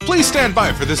Please stand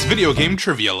by for this video game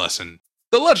trivia lesson.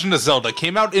 The Legend of Zelda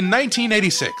came out in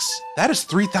 1986. That is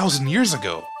 3,000 years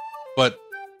ago. But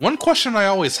one question I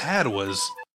always had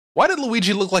was, why did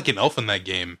Luigi look like an elf in that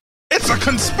game? It's a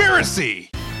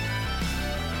conspiracy!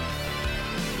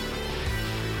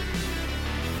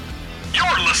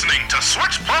 You're listening to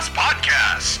Switch Plus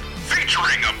Podcast,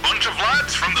 featuring a bunch of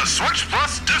lads from the Switch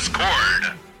Plus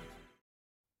Discord.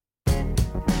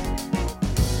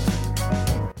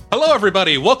 Hello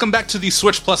everybody, welcome back to the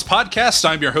Switch Plus Podcast.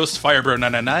 I'm your host,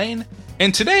 Firebro999,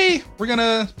 and today we're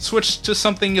gonna switch to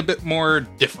something a bit more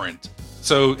different.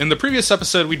 So in the previous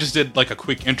episode, we just did like a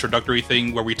quick introductory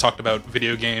thing where we talked about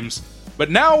video games,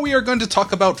 but now we are going to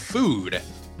talk about food.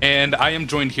 And I am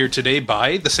joined here today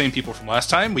by the same people from last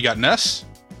time. We got Ness.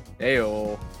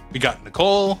 Heyo. We got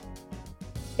Nicole.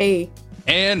 Hey.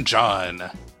 And John.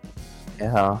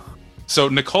 Yeah. So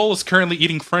Nicole is currently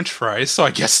eating French fries, so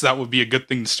I guess that would be a good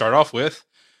thing to start off with.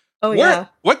 Oh, yeah.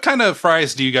 What kind of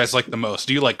fries do you guys like the most?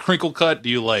 Do you like crinkle cut? Do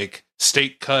you like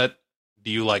steak cut? Do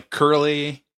you like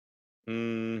curly?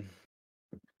 I'm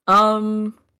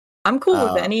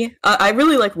cool with any. I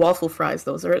really like waffle fries.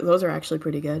 Those are actually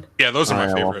pretty good. Yeah, those are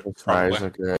my favorite. Waffle fries are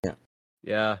good.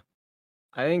 Yeah.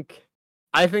 I think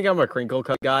I'm a crinkle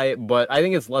cut guy, but I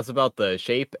think it's less about the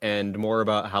shape and more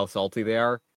about how salty they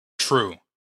are. True.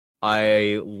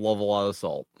 I love a lot of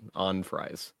salt on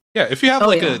fries. Yeah, if you have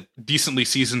a decently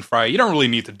seasoned fry, you don't really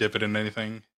need to dip it in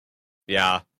anything.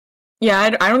 Yeah. Yeah,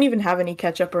 I don't even have any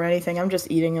ketchup or anything. I'm just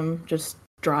eating them just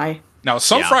dry. Now,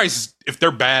 some fries, if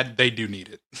they're bad, they do need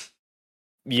it.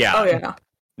 Yeah. Oh, yeah.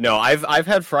 No, I've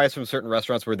had fries from certain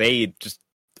restaurants where they just,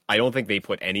 I don't think they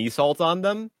put any salt on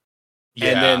them. Yeah.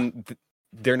 And then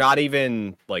they're not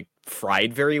even, like,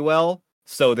 fried very well.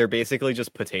 So they're basically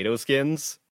just potato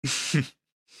skins.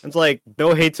 It's like,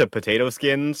 no hate to potato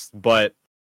skins, but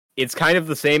it's kind of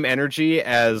the same energy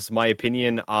as my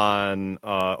opinion on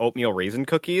oatmeal raisin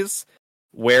cookies,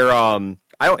 where I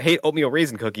don't hate oatmeal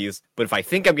raisin cookies, but if I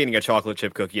think I'm getting a chocolate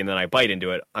chip cookie and then I bite into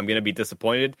it, I'm going to be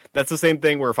disappointed. That's the same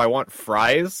thing where if I want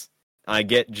fries, I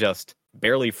get just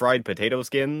barely fried potato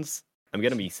skins, I'm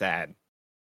going to be sad.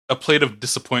 A plate of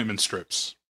disappointment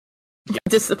strips. Yeah.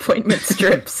 Disappointment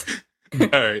strips. All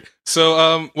right.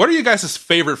 So, what are you guys'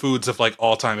 favorite foods of like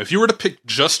all time? If you were to pick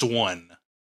just one,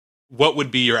 what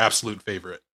would be your absolute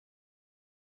favorite?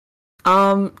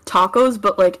 Tacos,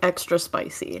 but like extra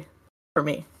spicy for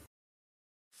me.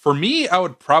 For me, I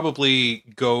would probably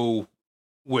go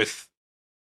with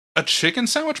a chicken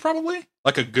sandwich, probably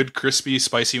like a good crispy,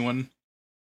 spicy one.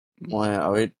 Well,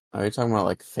 are we talking about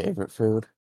like favorite food?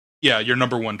 Yeah, your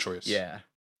number one choice. Yeah.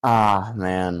 Ah,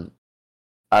 man.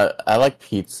 I like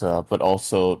pizza, but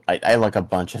also I like a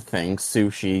bunch of things.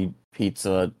 Sushi,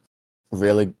 pizza,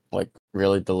 really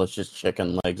delicious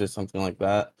chicken legs or something like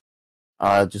that.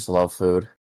 I just love food.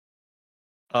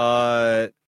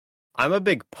 I'm a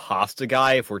big pasta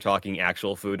guy if we're talking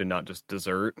actual food and not just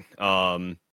dessert.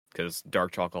 Because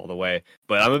dark chocolate all the way.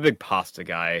 But I'm a big pasta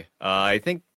guy. I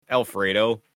think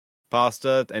Alfredo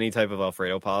pasta, any type of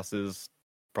Alfredo pasta is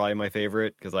probably my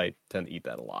favorite because I tend to eat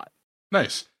that a lot.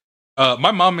 Nice.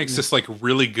 My mom makes this like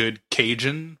really good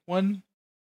Cajun one.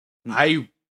 I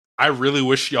really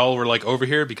wish y'all were like over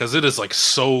here because it is like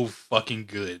so fucking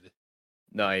good.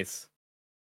 Nice.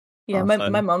 Yeah,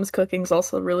 my mom's cooking's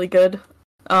also really good.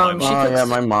 My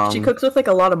mom. She cooks with like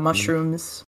a lot of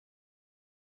mushrooms.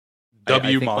 I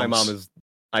think my mom is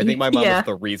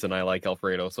the reason I like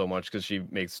Alfredo so much because she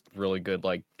makes really good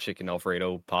like chicken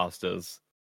Alfredo pastas.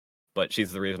 But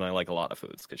she's the reason I like a lot of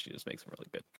foods because she just makes them really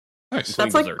good. Nice.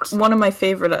 That's like one of my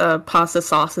favorite pasta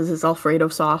sauces is Alfredo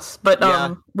sauce. But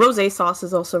rosé sauce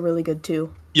is also really good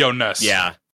too. Yo, Ness.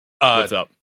 Yeah. What's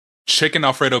up? Chicken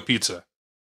Alfredo pizza.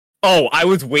 Oh, I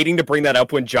was waiting to bring that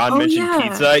up when John mentioned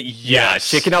pizza. Yeah, Yes.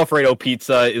 chicken Alfredo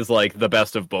pizza is like the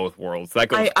best of both worlds. That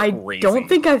goes crazy. I don't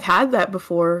think I've had that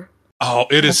before. Oh,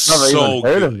 it is I've never so even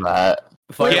heard good. of that.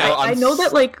 I know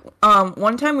that like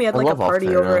one time we had like a party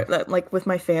Alfredo. over like with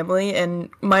my family, and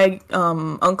my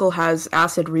uncle has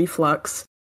acid reflux,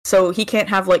 so he can't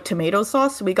have like tomato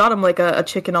sauce. We got him like a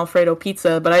chicken Alfredo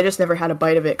pizza, but I just never had a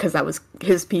bite of it because that was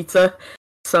his pizza.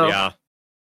 So yeah,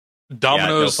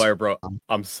 Domino's. Fire Bro.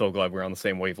 I'm so glad we're on the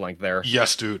same wavelength there.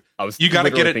 Yes, dude. You gotta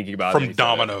get it thinking about from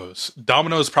Domino's.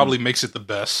 Domino's probably makes it the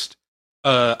best.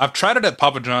 I've tried it at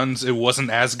Papa John's. It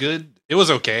wasn't as good. It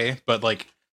was okay, but like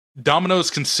Domino's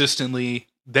consistently,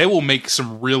 they will make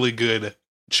some really good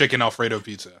chicken Alfredo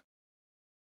pizza.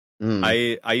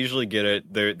 I usually get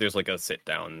it. There's like a sit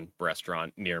down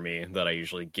restaurant near me that I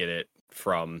usually get it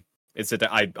from.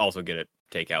 I also get it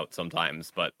takeout sometimes,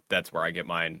 but that's where I get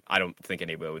mine. I don't think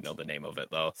anybody would know the name of it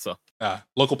though. So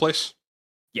Local place?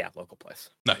 Yeah, local place.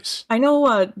 Nice. I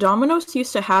know Domino's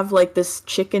used to have like this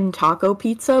chicken taco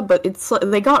pizza, but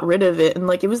they got rid of it, and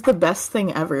like it was the best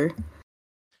thing ever.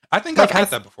 I think Like, I've had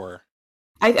that before.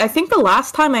 I think the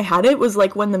last time I had it was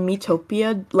like when the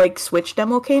Miitopia like Switch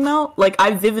demo came out. Like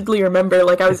I vividly remember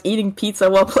like I was eating pizza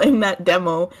while playing that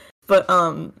demo. But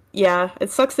yeah,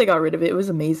 it sucks they got rid of it. It was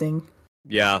amazing.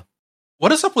 Yeah.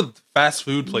 What is up with fast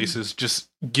food places just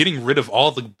getting rid of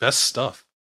all the best stuff?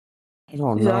 I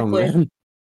don't Exactly. know, man.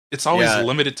 It's always Yeah,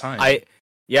 limited time.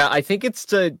 I think it's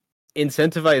to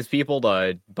incentivize people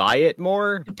to buy it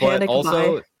more, but Panic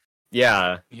also buy.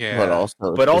 yeah. yeah. But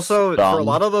also, For a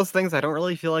lot of those things, I don't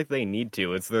really feel like they need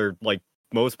to. It's their like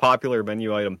most popular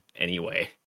menu item anyway.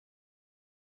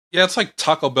 Yeah, it's like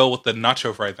Taco Bell with the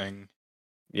nacho fry thing.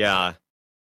 Yeah.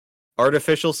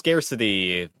 Artificial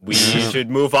scarcity. We should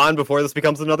move on before this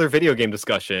becomes another video game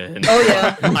discussion. Oh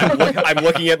yeah. I'm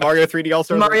looking at Mario 3D All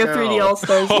Stars. Mario right 3D now. All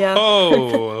Stars, yeah.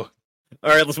 Oh. All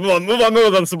right, let's move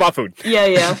on. Some bot food.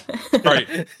 Yeah. All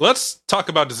right, let's talk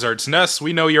about desserts. Ness,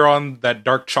 we know you're on that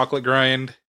dark chocolate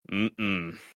grind.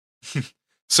 Mm-mm.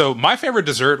 So my favorite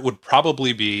dessert would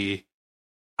probably be...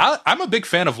 I'm a big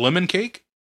fan of lemon cake.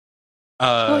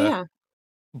 Oh yeah.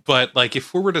 But like,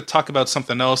 if we were to talk about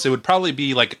something else, it would probably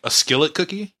be like a skillet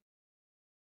cookie.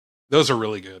 Those are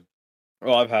really good.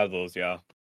 Oh, I've had those, yeah.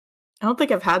 I don't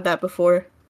think I've had that before.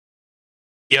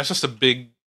 Yeah, it's just a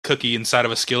big cookie inside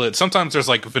of a skillet. Sometimes there's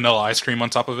like vanilla ice cream on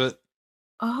top of it.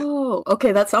 Oh,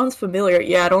 okay, that sounds familiar.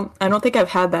 Yeah, I don't think I've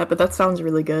had that, but that sounds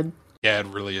really good. Yeah, it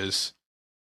really is.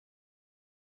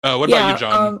 What about you,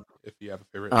 John? If you have a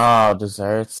favorite. Oh,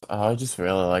 desserts. I just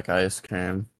really like ice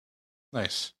cream.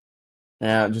 Nice.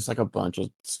 Yeah, just like a bunch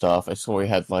of stuff. I saw we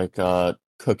had like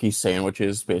cookie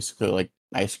sandwiches, basically like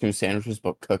ice cream sandwiches,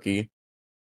 but cookie.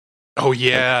 Oh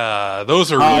yeah,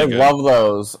 those are really I good. love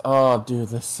those. Oh, dude,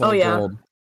 they're so Oh, yeah. good.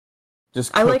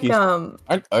 Just I like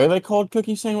cookies. Are they called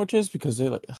cookie sandwiches? Because they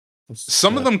like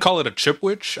Some of them call it a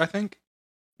chipwich, I think.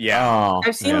 Yeah. Oh,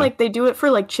 I've seen yeah. like they do it for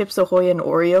like Chips Ahoy and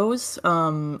Oreos,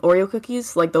 Oreo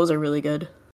cookies. Like those are really good.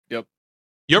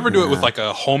 You ever do it with Yeah. like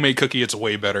a homemade cookie? It's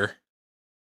way better.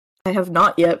 I have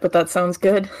not yet, but that sounds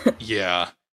good. Yeah.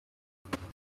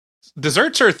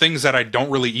 Desserts are things that I don't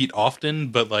really eat often,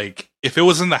 but like if it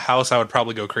was in the house, I would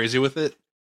probably go crazy with it.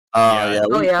 Yeah,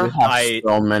 Oh, yeah. we have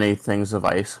so many things of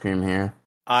ice cream here.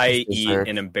 I Just eat dessert.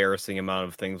 an embarrassing amount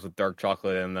of things with dark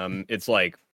chocolate in them. It's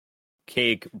like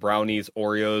cake, brownies,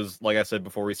 Oreos. Like I said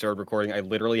before we started recording, I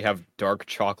literally have dark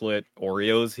chocolate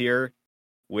Oreos here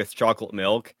with chocolate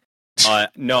milk.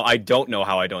 No, I don't know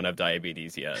how I don't have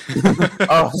diabetes yet.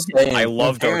 Oh, same. I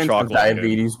love My dark parents have chocolate,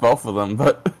 diabetes, both of them,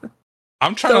 but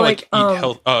I'm trying So, to like like, eat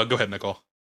health. Go ahead, Nicole.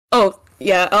 Oh,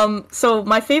 yeah. So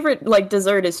my favorite like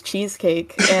dessert is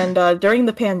cheesecake, and during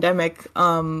the pandemic,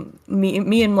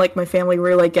 me and like my family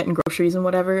were like getting groceries and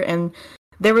whatever, and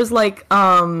there was like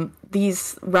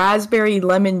these raspberry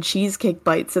lemon cheesecake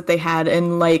bites that they had,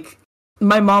 and like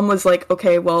my mom was like,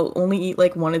 okay, well, only eat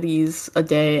like one of these a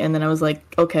day, and then I was like,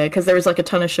 okay, because there was like a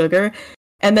ton of sugar,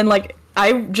 and then like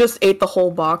I just ate the whole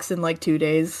box in like 2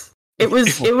 days. It was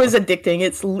addicting.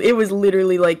 It was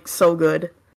literally like so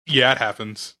good. Yeah, it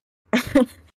happens.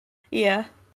 Yeah.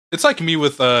 It's like me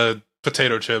with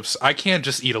potato chips. I can't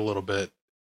just eat a little bit.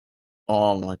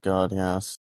 oh my god,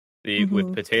 yes. See, with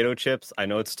Mhm. potato chips, I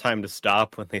know it's time to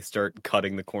stop when they start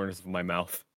cutting the corners of my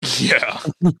mouth. Yeah.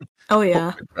 Oh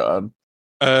yeah. God.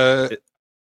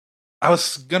 I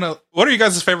was gonna. What are you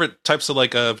guys' favorite types of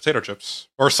like potato chips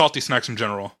or salty snacks in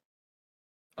general?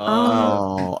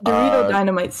 Oh, Dorito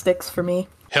Dynamite sticks for me.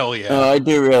 Hell yeah. I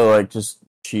do really like just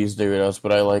cheese Doritos,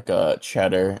 but I like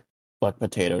cheddar black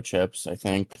potato chips. I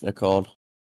think they're called.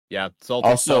 Yeah, salty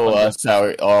Also,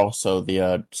 stuff.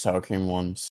 the sour cream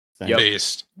ones. I think. Yep.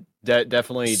 Based.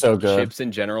 Definitely So good. chips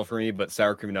in general for me, but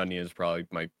sour cream and onion is probably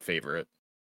my favorite.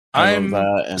 I I'm love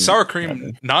that. And sour cream,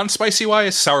 cheddar. non-spicy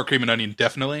wise, sour cream and onion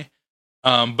definitely.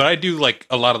 But I do like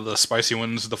a lot of the spicy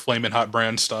ones, the Flamin' Hot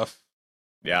brand stuff.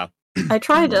 Yeah. I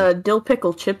tried dill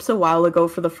pickle chips a while ago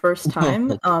for the first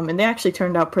time, and they actually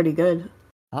turned out pretty good.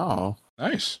 Oh,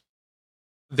 Nice.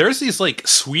 There's these like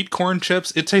sweet corn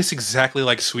chips. It tastes exactly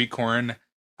like sweet corn.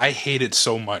 I hate it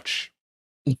so much.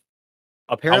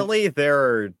 Apparently, there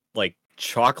are like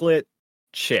chocolate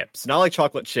chips, not like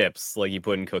chocolate chips like you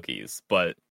put in cookies,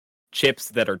 but chips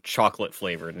that are chocolate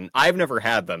flavored, and I've never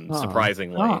had them, Oh.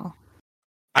 surprisingly. Oh.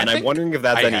 And I'm think wondering if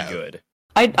that's I any have. good.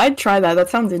 I'd try that. That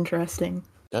sounds interesting.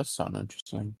 that sounds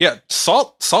interesting. Yeah,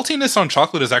 saltiness on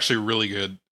chocolate is actually really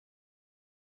good.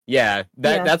 Yeah,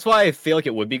 Yeah. that's why I feel like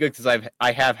it would be good, because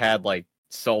I have had like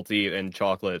salty and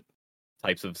chocolate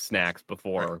types of snacks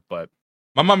before, but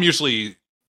My mom usually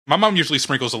My mom usually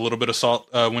sprinkles a little bit of salt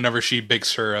whenever she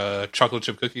bakes her chocolate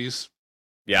chip cookies.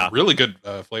 Yeah, Really good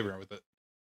flavor with it.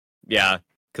 yeah.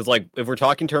 Because like, if we're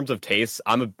talking in terms of taste,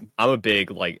 I'm a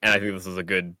big like, and I think this is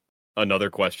another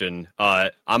question.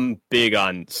 I'm big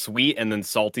on sweet, and then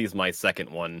salty is my second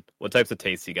one. What types of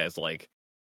tastes do you guys like?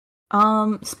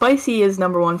 Spicy is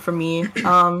number one for me.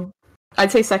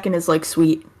 I'd say second is like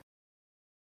sweet.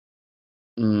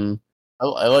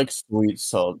 I like sweet,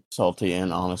 salty,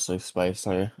 and honestly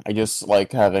spicy. I just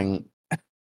like having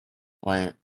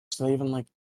like so even like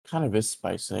kind of is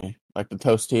spicy. Like the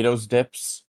Tostitos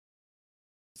dips.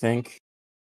 I think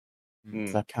does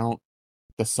Mm. that count?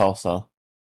 The salsa.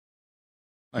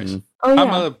 Nice. Mm. Oh I'm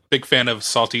yeah. a big fan of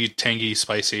salty, tangy,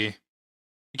 spicy.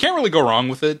 You can't really go wrong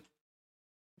with it.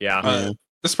 Yeah, Yeah.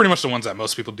 That's pretty much the ones that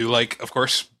most people do like, of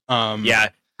course. yeah,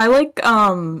 I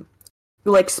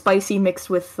like spicy mixed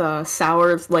with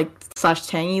sour like slash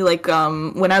tangy. Like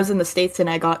when I was in the States and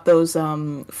I got those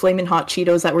flamin' hot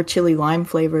Cheetos that were chili lime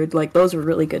flavored, like those were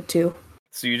really good too.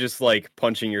 So you just like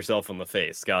punching yourself in the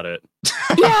face. Got it.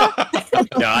 Yeah,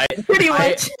 No, pretty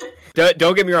much.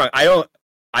 don't get me wrong. I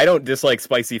don't dislike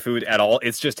spicy food at all.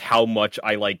 It's just how much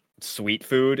I like sweet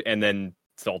food, and then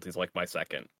salty's like my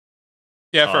second.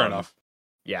 Yeah, fair Um, enough.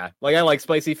 Yeah, like I like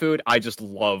spicy food. I just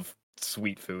love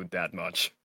sweet food that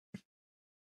much.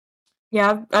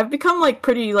 Yeah, I've become like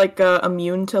pretty like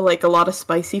immune to like a lot of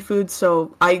spicy food,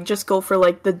 so I just go for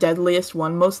like the deadliest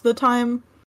one most of the time.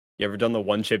 You ever done the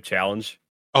one chip challenge?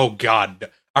 Oh, God.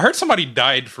 I heard somebody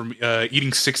died from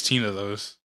eating 16 of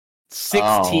those.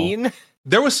 16?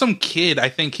 There was some kid, I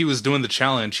think he was doing the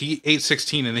challenge. He ate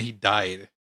 16 and then he died.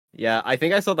 Yeah, I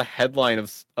think I saw the headline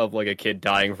of like a kid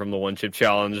dying from the one chip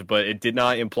challenge, but it did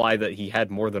not imply that he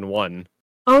had more than one.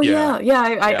 Oh Yeah. yeah,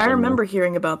 I Yeah. remember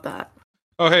hearing about that.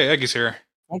 Oh, hey, Eggy's here.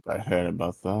 I think I heard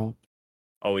about that.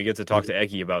 Oh, we get to talk to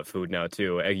Eggy about food now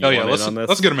too. Eggy, Oh, you yeah, want in on this?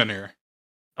 let's get him in here.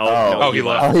 Oh, Oh. no, Oh, he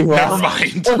left. Oh, he Never left.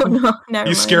 mind. Oh no, never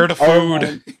He's mind. scared of Oh,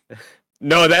 food.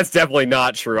 No, that's definitely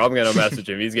not true. I'm gonna message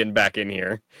him. He's getting back in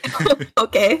here.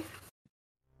 Okay.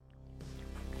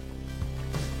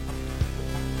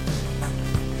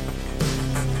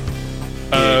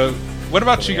 What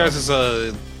about you guys'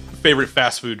 favorite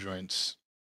fast food joints?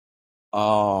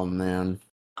 Oh man,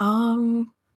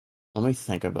 Um. let me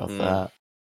think about Hmm. that.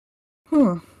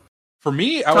 For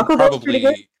me, I Taco would Bell's pretty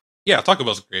probably... good. Yeah, Taco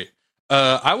Bell's great.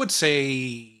 I would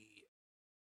say...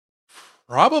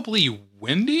 Probably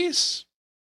Wendy's?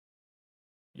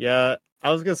 Yeah,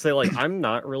 I was gonna say like I'm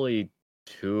not really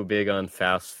too big on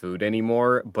fast food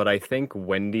anymore, but I think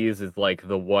Wendy's is like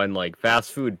the one like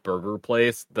fast food burger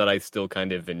place that I still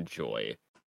kind of enjoy.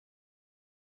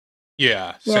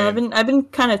 Yeah, Yeah, same. I've been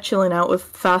kind of chilling out with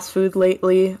fast food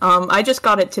lately. I just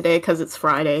got it today because it's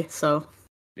Friday, so.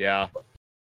 Yeah.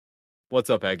 What's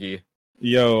up, Eggy?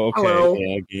 Yo, okay. Hello.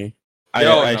 Hey, Aggie. I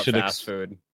Not should fast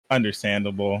food.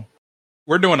 understandable.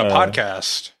 We're doing a Uh,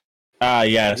 podcast.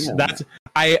 Yes. Yeah. That's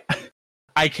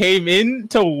I came in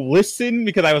to listen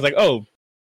because I was like, oh,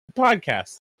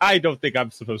 podcast. I don't think I'm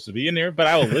supposed to be in here, but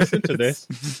I will listen to this.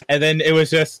 And then it was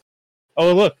just,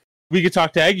 oh look, we could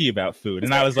talk to Eggy about food.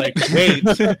 And I was like, wait,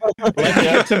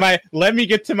 let me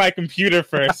get to my computer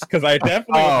first, because I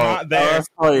definitely was not there. that's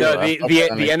probably No,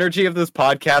 rough. the energy of this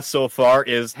podcast so far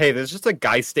is, hey, there's just a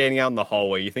guy standing out in the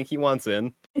hallway. You think he wants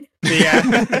in?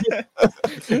 Yeah.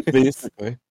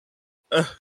 basically.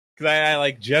 Because I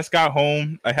like just got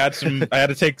home. I had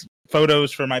to take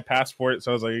photos for my passport,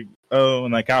 so I was like, oh,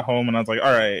 and I got home and I was like,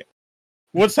 all right,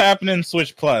 what's happening in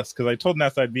Switch Plus? Because I told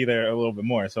Ness I'd be there a little bit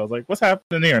more, so I was like, what's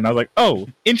happening here? And I was like, oh,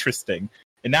 interesting.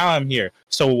 And now I'm here.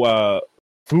 So,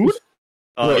 food?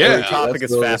 Yeah, Your topic let's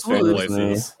is go fast with food food.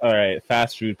 places. All right,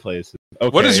 fast food places. Okay.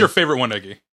 What is your favorite one,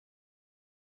 Eggy?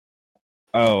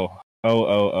 Oh.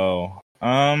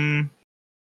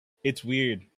 It's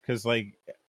weird because like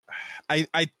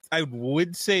I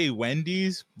would say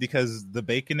Wendy's because the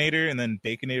Baconator and then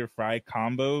Baconator fry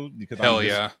combo because Hell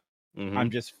yeah. Mhm. I'm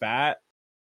just fat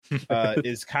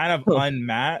is kind of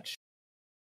unmatched,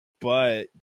 but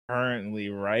currently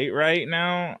right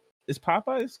now is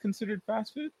Popeyes considered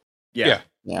fast food? Yeah.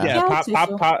 Yeah. Yeah, I'd say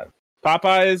so.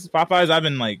 Popeyes. I've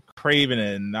been like craving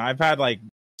it. And I've had like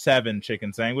 7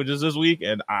 chicken sandwiches this week,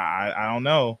 and I don't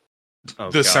know. Oh,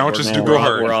 The God, sandwiches we're- do Man, go we're-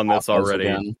 hard. We're on this Popeyes already.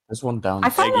 again. There's one down. I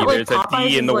find Eggy, that like there's a Popeyes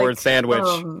D in is, the like, word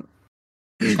sandwich.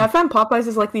 I find Popeyes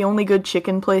is like the only good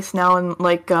chicken place now in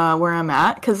like where I'm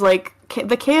at, because like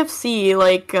the KFC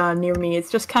like near me,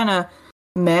 it's just kind of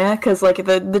meh, because like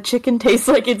the chicken tastes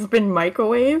like it's been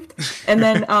microwaved. And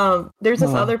then there's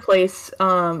this other place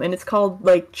and it's called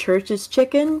like Church's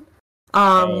Chicken.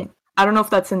 I don't know if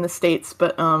that's in the States,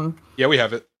 but Yeah, we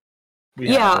have it.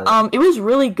 It was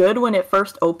really good when it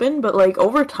first opened, but like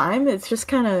over time, it's just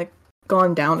kind of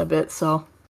gone down a bit. So,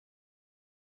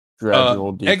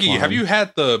 Gradual decline. Eggy, have you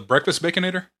had the breakfast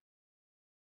baconator?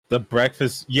 The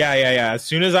breakfast, yeah. As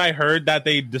soon as I heard that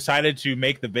they decided to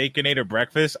make the Baconator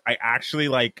breakfast, I actually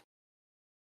like.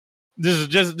 This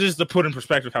is to put in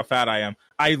perspective how fat I am.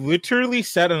 I literally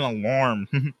set an alarm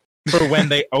for when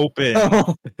they open,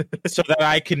 so that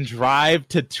I can drive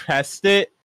to test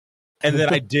it, and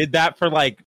then I did that for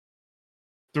like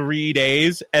 3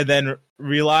 days, and then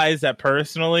realized that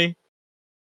personally,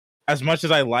 as much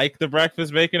as I like the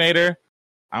breakfast Baconator,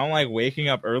 I don't like waking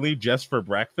up early just for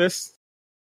breakfast.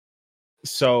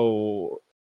 So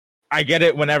I get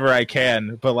it whenever I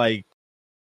can, but like,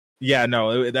 yeah,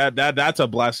 no, that's a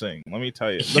blessing. Let me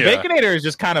tell you, the Baconator is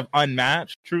just kind of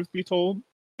unmatched. Truth be told,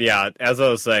 Yeah, as I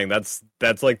was saying, that's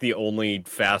like the only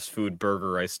fast food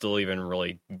burger I still even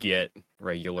really get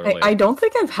regularly. I don't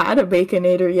think I've had a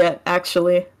Baconator yet,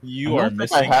 actually. you I are don't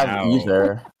think I missing have out.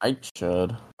 either. I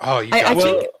should. Oh, you I got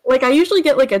think like I usually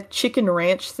get like a chicken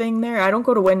ranch thing there. I don't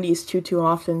go to Wendy's too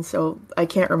often, so I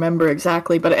can't remember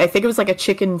exactly. But I think it was like a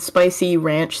chicken spicy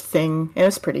ranch thing. It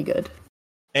was pretty good.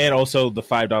 And also the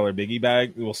 $5 biggie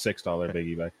bag, well, $6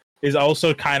 biggie bag is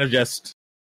also kind of just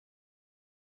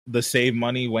the save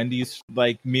money Wendy's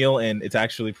like meal, and it's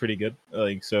actually pretty good.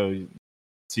 Like so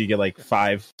you get like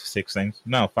 5 things,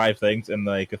 no 5 things, and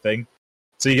like a thing.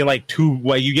 So you get like 2.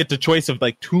 Well, you get the choice of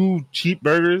like 2 cheap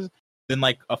burgers, then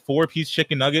like a 4-piece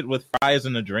chicken nugget with fries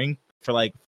and a drink for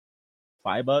like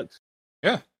 $5.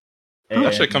 Yeah, and,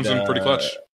 that shit comes in pretty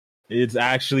clutch. It's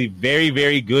actually very,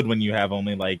 very good when you have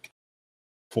only like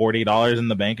 $40 in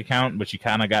the bank account, but you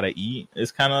kind of gotta eat.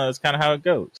 It's kind of how it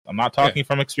goes. I'm not talking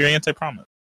from experience, I promise.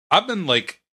 I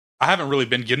haven't really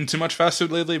been getting too much fast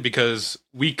food lately because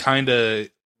we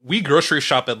grocery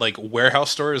shop at like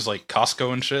warehouse stores like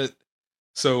Costco and shit.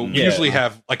 So we usually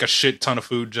have like a shit ton of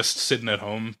food just sitting at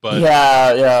home. But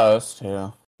yeah, that's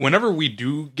true. Whenever we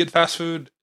do get fast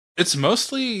food, it's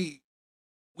mostly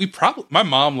my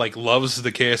mom like loves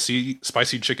the KFC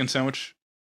spicy chicken sandwich.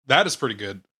 That is pretty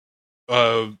good.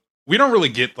 We don't really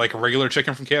get like regular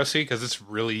chicken from KFC because it's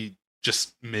really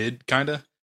just mid kind of.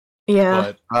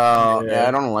 Yeah. But yeah,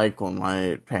 I don't like when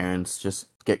my parents just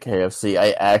get KFC.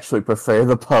 I actually prefer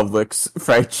the Publix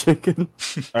fried chicken.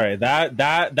 All right,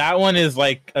 that one is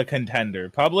like a contender.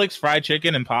 Publix fried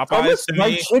chicken and Popeyes Publix to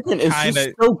fried me chicken is kinda,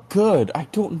 just so good. I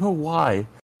don't know why.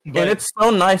 but And it's so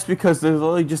nice because there's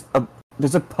literally just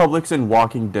there's a Publix in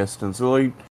walking distance,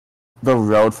 really the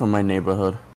road from my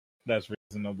neighborhood. that's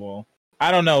reasonable. I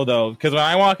don't know though, because when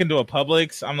I walk into a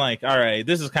Publix, I'm like, all right,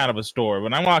 this is kind of a store.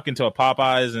 When I walk into a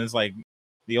Popeyes and it's like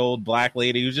the old black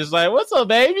lady who's just like, "What's up,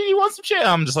 baby? You want some shit?"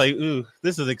 I'm just like, "Ooh,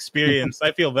 this is experience."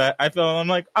 I feel bad. I'm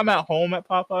like, I'm at home at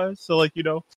Popeyes, so like, you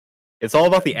know, It's all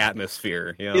about the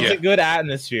atmosphere. You know? it's a good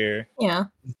atmosphere. Yeah.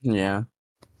 Yeah.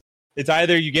 It's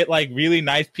either you get like really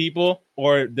nice people,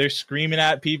 or they're screaming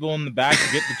at people in the back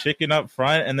to get the chicken up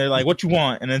front, and they're like, "What you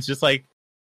want?" And it's just like,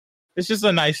 it's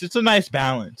a nice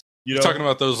balance. You know, you're talking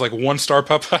about those like 1-star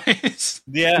Popeyes.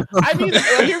 yeah. I mean,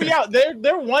 hear me out.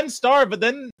 They're 1 star, but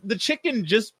then the chicken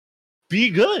just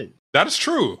be good. That is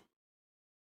true.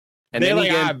 And They're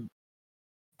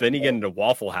then you get into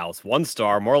Waffle House, 1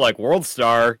 star, more like World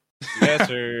Star. Yes,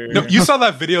 sir. No, you saw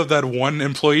that video of that one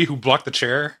employee who blocked the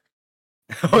chair?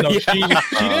 Oh, No, yeah.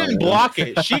 she didn't block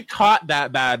it. She caught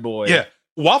that bad boy. Yeah.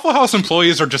 Waffle House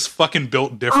employees are just fucking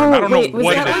built different. I don't wait, know was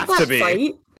what that it like is. has that to be.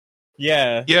 fight?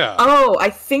 Yeah. Yeah. Oh, I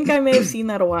think I may have seen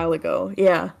that a while ago.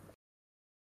 Yeah.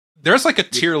 There's like a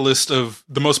tier list of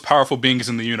the most powerful beings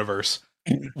in the universe.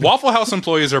 Waffle House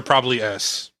employees are probably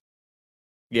S.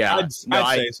 Yeah, I'd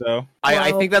say so. I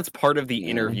Well- think that's part of the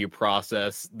interview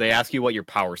process. They ask you what your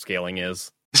power scaling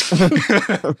is.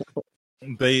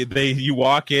 You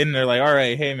walk in, they're like, "All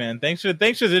right, hey man, thanks for the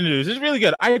interview. This is really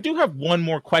good. I do have one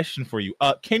more question for you.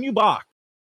 Can you box?"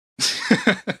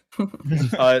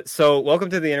 So welcome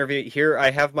to the interview. Here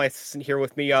I have here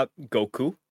with me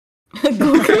Goku.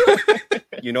 Goku?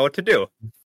 You know what to do.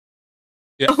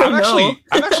 Yeah, Oh, no.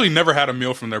 I've actually never had a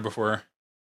meal from there before.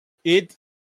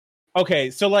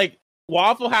 Okay, so like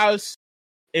Waffle House,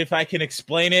 if I can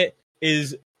explain it,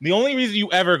 is the only reason you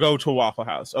ever go to a Waffle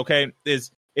House, okay,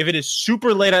 is if it is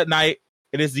super late at night,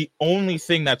 it is the only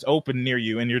thing that's open near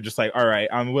you, and you're just like, all right,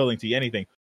 I'm willing to eat anything.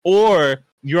 Or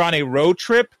you're on a road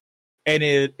trip, and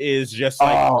it is just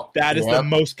like, that is the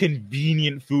most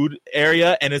convenient food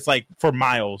area, and it's like for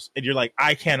miles, and you're like,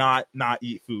 I cannot not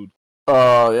eat food.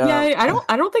 Oh, yeah. Yeah,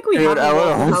 I don't think we Dude, have a I would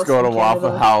Waffle always House go in to Waffle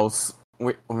Canada. House.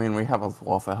 We have a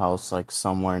Waffle House like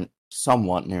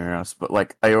somewhat near us, but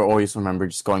like I always remember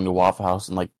just going to Waffle House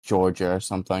in like Georgia or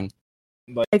something.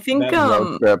 Like, I think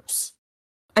that- Trips.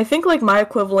 I think like my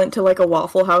equivalent to like a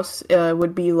Waffle House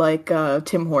would be like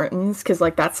Tim Hortons, because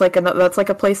like that's like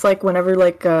a place like whenever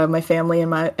like my family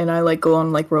and I like go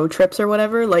on like road trips or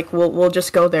whatever, like we'll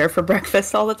just go there for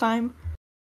breakfast all the time.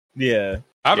 yeah.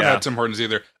 I haven't had Tim Hortons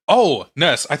either. Oh,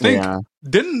 Ness, I think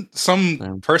didn't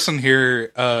some person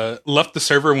here left the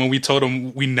server when we told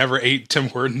him we never ate Tim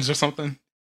Hortons or something?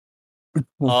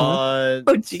 Oh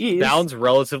geez. Sounds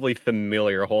relatively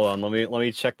familiar. Hold on, let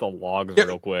me check the logs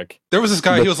real quick. There was this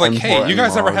guy, he was like, Tim "Hey, you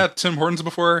guys Horton ever log. had Tim Hortons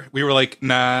before?" We were like,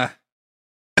 "Nah."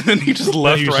 And then he just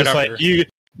left He was right just after. like,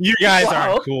 you guys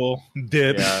Wow. aren't cool.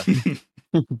 Dip. Yeah.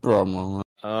 Bro, moment.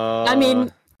 I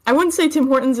mean, I wouldn't say Tim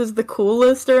Hortons is the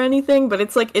coolest or anything, but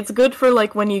it's like it's good for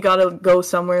like when you gotta go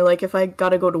somewhere. Like if I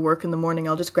gotta go to work in the morning,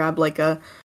 I'll just grab like a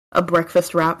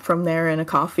breakfast wrap from there and a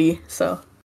coffee. So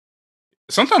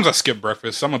Sometimes I skip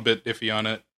breakfast. I'm a bit iffy on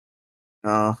it.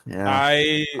 Oh, yeah.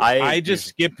 I just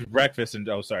skipped breakfast and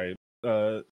sorry.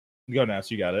 Go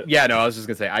Nass, you got it. Yeah, no, I was just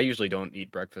gonna say I usually don't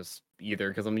eat breakfast either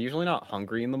because I'm usually not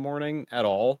hungry in the morning at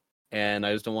all, and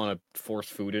I just don't want to force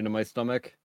food into my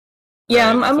stomach. yeah,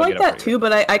 Right, I'm so I like get up that pretty too.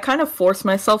 But I kind of force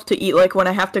myself to eat like when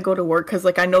I have to go to work because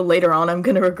like I know later on I'm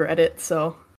gonna regret it.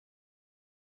 So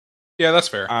Yeah, that's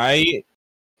fair. I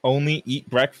only eat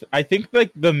breakfast. I think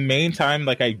like the main time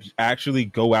like I actually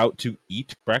go out to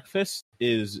eat breakfast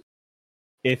is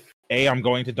if I'm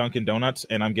going to Dunkin' Donuts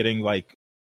and I'm getting like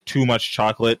too much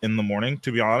chocolate in the morning.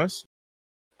 To be honest,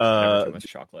 Never too much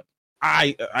chocolate.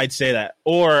 I'd say that,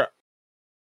 or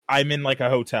I'm in like a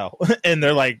hotel and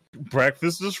they're like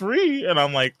breakfast is free, and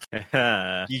I'm like,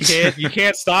 you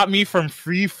can't stop me from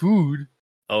free food.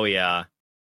 Oh yeah.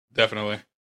 Definitely.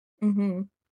 mm-hmm.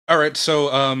 All right, so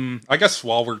I guess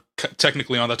while we're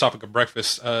technically on the topic of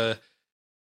breakfast,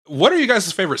 what are you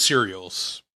guys' favorite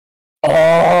cereals?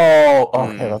 Oh,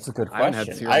 okay, that's a good I haven't had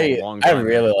question. cereal in a long I time,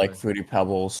 really like actually. Fruity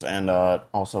Pebbles and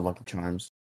also Lucky Charms.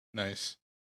 Nice.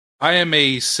 I am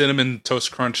a cinnamon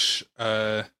toast crunch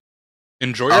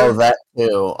enjoyer. Oh, that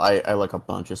too. I like a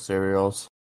bunch of cereals.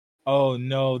 Oh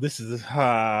no, this is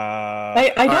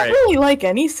I don't Alright. really like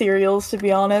any cereals, to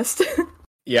be honest.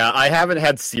 Yeah, I haven't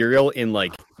had cereal in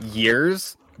like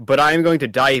years, but I am going to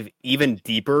dive even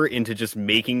deeper into just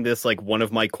making this like one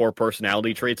of my core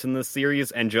personality traits in this series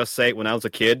and just say when I was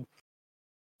a kid,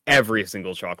 every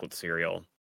single chocolate cereal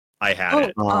I had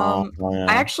it. Yeah.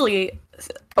 I actually,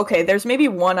 okay, there's maybe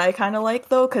one I kind of like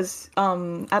though, because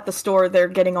at the store they're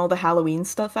getting all the Halloween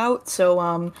stuff out,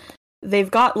 so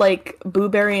they've got like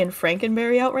Blueberry and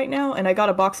Frankenberry out right now, and I got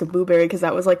a box of Blueberry because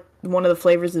that was like one of the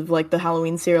flavors of like the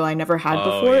Halloween cereal I never had Oh,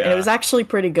 before, and yeah. it was actually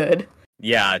pretty good.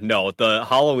 Yeah, no, the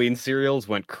Halloween cereals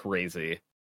went crazy.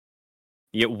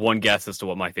 You get one guess as to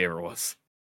what my favorite was.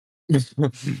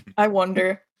 I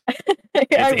wonder. I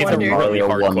It's a wonder. really I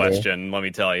hard wonder. question, let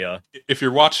me tell you. If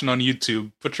you're watching on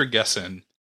YouTube, put your guess in.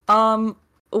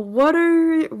 What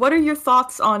are your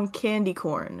thoughts on candy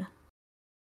corn?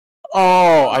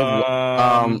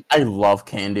 Oh, I love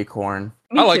candy corn.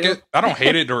 Me I like too. it. I don't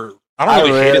hate it, or I don't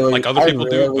really hate it like other people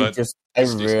do, but I it's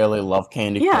decent. really love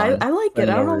candy Yeah, corn. I like for it.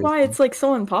 I don't no know why reason. it's like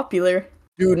so unpopular.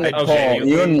 Dude, I Paul,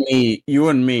 genuinely- you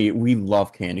and me, we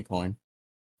love candy corn.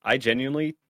 I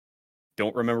genuinely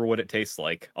don't remember what it tastes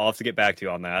like. I'll have to get back to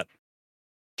you on that.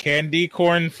 candy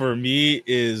corn for me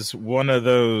is one of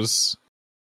those.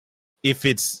 If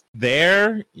it's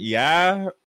there, yeah,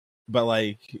 but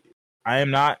like I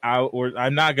am not out, or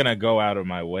I'm not gonna go out of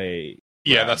my way.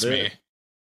 Yeah, that's Rather. me.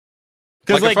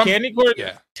 Because Like, if like I'm- candy corn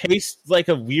Yeah. tastes like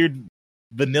a weird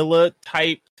vanilla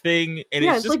type thing, and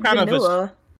Yeah, it's it's just like kind of a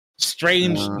vanilla.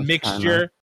 strange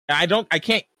mixture. And I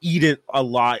can't eat it a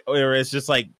lot, or it's just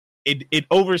like it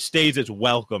overstays its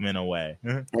welcome in a way.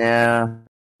 Yeah.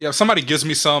 Yeah, if somebody gives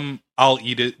me some, I'll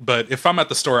eat it, but if I'm at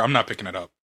the store, I'm not picking it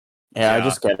up. Yeah, I Yeah.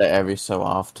 just get it every so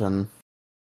often.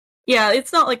 Yeah,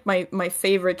 it's not like my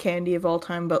favorite candy of all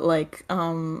time, but like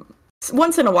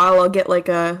once in a while I'll get like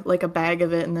a bag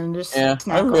of it and then just Yeah,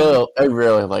 snack on it. I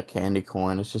really like candy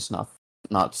corn. It's just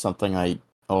not something I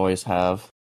always have.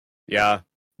 Yeah.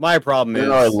 My problem Even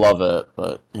is though I love it,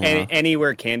 but you know.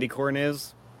 anywhere candy corn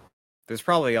is, there's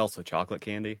probably also chocolate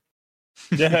candy.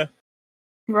 Yeah.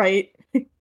 Right.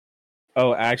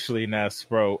 Oh, actually, Ness,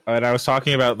 bro. And I was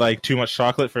talking about like too much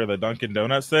chocolate for the Dunkin'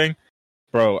 Donuts thing,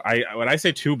 bro. When I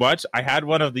say too much, I had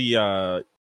one of the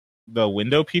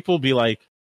window people be like,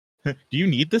 "Do you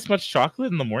need this much chocolate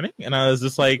in the morning?" And I was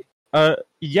just like,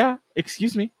 yeah.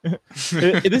 Excuse me.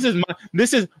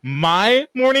 This is my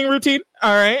morning routine.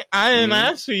 All right, I didn't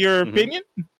ask for your Mhm. opinion.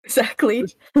 Exactly.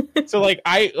 So like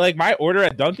my order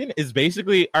at Dunkin' is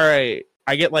basically all right.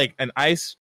 I get like an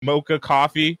iced mocha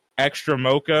coffee, extra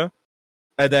mocha,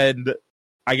 and then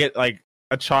I get like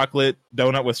a chocolate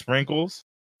donut with sprinkles,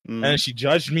 and she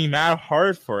judged me mad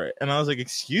hard for it. And I was like,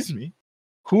 "Excuse me,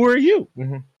 who are you?"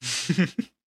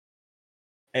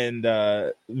 And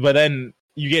but then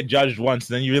you get judged once,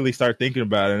 then you really start thinking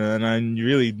about it, and then you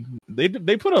really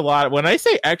they put a lot. When I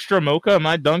say extra mocha in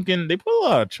my Dunkin', they put a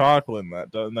lot of chocolate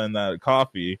in that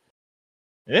coffee.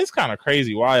 It's kind of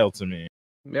crazy wild to me.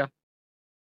 Yeah.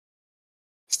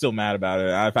 Still mad about it.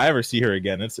 If I ever see her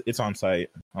again, it's on site.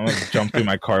 I'm gonna jump through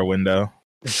my car window.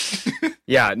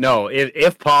 Yeah, no,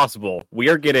 if possible, we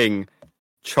are getting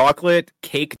chocolate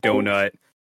cake donut,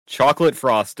 chocolate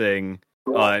frosting,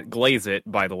 glaze it,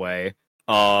 by the way.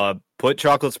 Put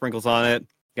chocolate sprinkles on it.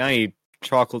 Got any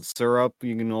chocolate syrup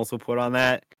you can also put on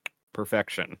that?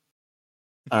 Perfection.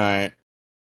 Alright.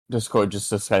 Discord just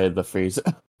decided to freeze.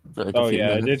 For like a few It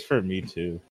minutes. did for me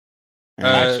too.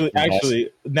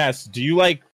 Alright. Ness, do you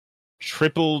like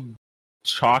triple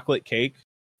chocolate cake?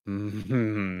 I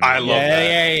love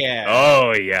that. Yeah.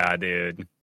 Oh yeah, dude.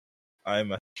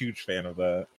 I'm a huge fan of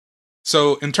that.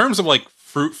 So, in terms of like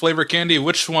fruit flavor candy,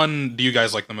 which one do you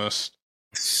guys like the most?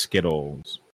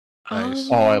 Skittles. Nice.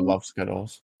 Oh, I love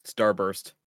Skittles.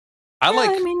 Starburst. I like.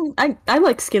 I mean, I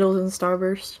like Skittles and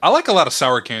Starburst. I like a lot of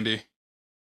sour candy.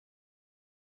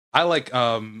 I like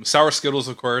sour Skittles,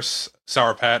 of course.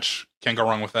 Sour Patch, can't go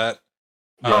wrong with that.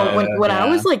 When I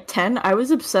was like 10, I was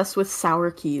obsessed with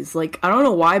sour keys. Like, I don't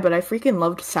know why, but I freaking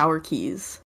loved sour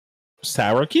keys.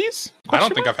 Sour keys? I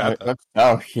don't think I've had that.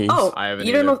 Oh, jeez. Oh, I haven't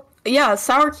you don't either. know? Yeah,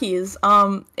 sour keys.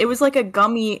 It was like a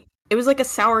gummy. It was like a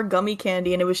sour gummy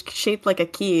candy, and it was shaped like a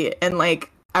key. And like,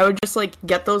 I would just like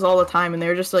get those all the time, and they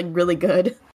were just like really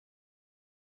good.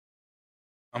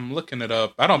 I'm looking it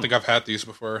up. I don't think I've had these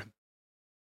before.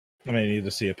 I may need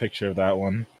to see a picture of that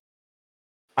one.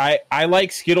 I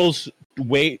like Skittles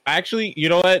actually, you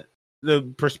know what? The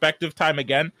perspective time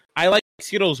again. I like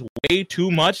Skittles way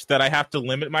too much that I have to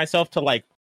limit myself to like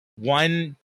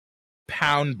 1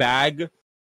 pound bag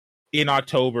in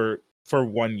October for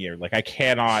 1 year. Like I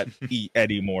cannot eat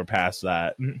any more past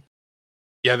that.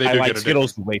 Yeah, they do I like get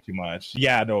Skittles way too much.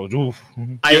 Yeah, no. Oof.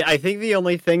 I think the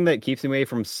only thing that keeps me away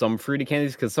from some fruity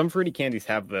candies, because some fruity candies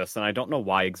have this, and I don't know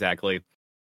why exactly.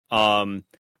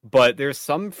 But there's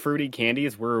some fruity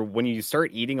candies where when you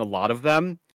start eating a lot of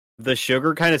them, the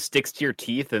sugar kind of sticks to your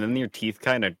teeth, and then your teeth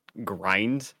kind of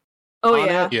grind. Oh on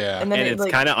yeah, it, Yeah. and then and it, it's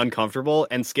like, kind of uncomfortable.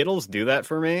 And Skittles do that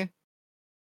for me.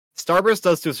 Starburst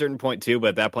does to a certain point too, but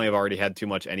at that point I've already had too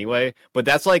much anyway. But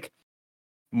that's like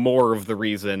more of the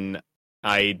reason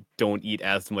I don't eat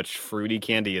as much fruity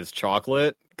candy as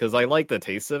chocolate, because I like the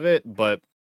taste of it, but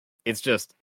it's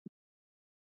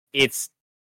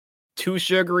too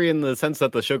sugary in the sense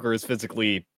that the sugar is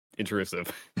physically intrusive.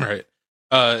 Right.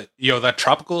 That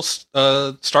tropical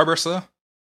Starburst though.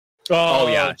 Oh,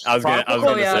 yeah, I was gonna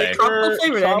say. Tropical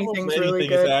flavored anything's really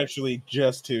good. Is actually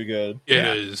just too good. It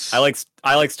is. I like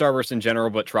Starburst in general,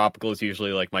 but tropical is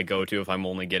usually like my go-to if I'm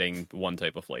only getting one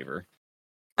type of flavor.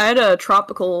 I had a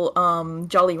tropical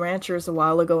Jolly Ranchers a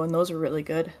while ago, and those were really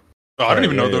good. Oh, I didn't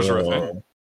even know those were a thing.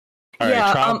 All right,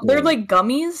 Yeah, tropical. they're like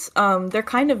gummies. They're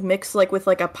kind of mixed like with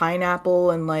like a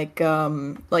pineapple and like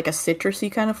a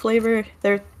citrusy kind of flavor.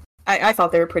 I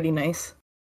thought they were pretty nice.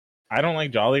 I don't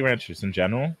like Jolly Ranchers in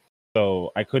general,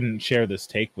 so I couldn't share this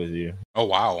take with you. Oh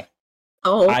wow.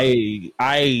 Oh,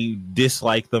 I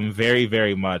dislike them very,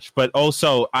 very much. But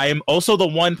also, I am also the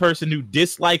one person who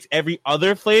dislikes every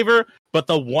other flavor, but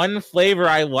the one flavor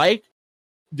I like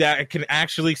that I can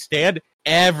actually stand,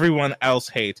 everyone else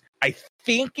hates. I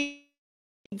think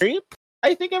grape.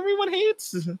 I think everyone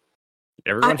hates.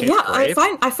 Everyone hates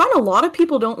grape? I find a lot of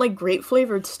people don't like grape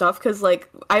flavored stuff because like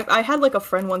I had like a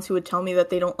friend once who would tell me that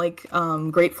they don't like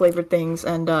grape flavored things,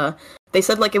 and they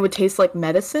said like it would taste like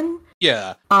medicine.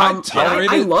 Yeah. I tolerate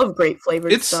I it. love grape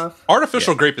flavored stuff.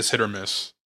 Artificial grape is hit or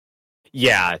miss.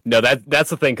 Yeah, no,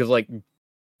 that's the thing, because like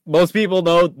most people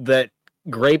know that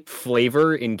grape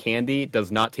flavor in candy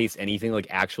does not taste anything like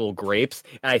actual grapes,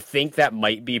 and I think that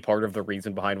might be part of the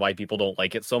reason behind why people don't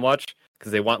like it so much,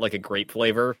 because they want like a grape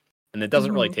flavor, and it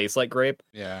doesn't really taste like grape.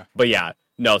 Yeah. But yeah,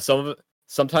 no,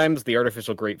 sometimes the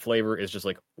artificial grape flavor is just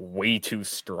like way too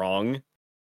strong.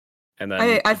 And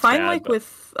then I find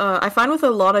with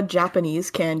a lot of Japanese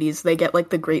candies, they get like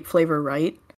the grape flavor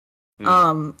right.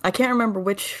 I can't remember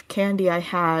which candy I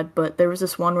had, but there was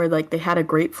this one where like they had a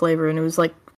grape flavor, and it was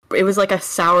like a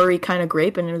soury kind of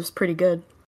grape, and it was pretty good.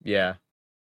 Yeah.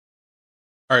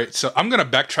 All right, so I'm gonna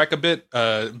backtrack a bit,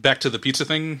 back to the pizza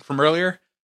thing from earlier.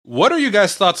 What are you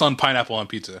guys' thoughts on pineapple on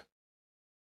pizza?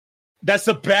 That's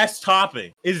the best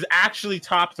topping. It is actually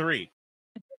top 3.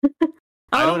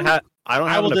 I don't have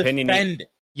I will an opinion. defend it.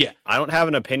 Yeah. I don't have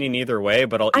an opinion either way,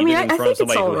 but I'll I eat mean, it in I front of think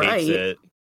it's somebody who alright. hates it.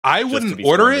 I just to wouldn't be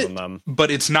order stronger it, than them. but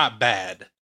it's not bad.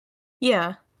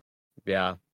 Yeah.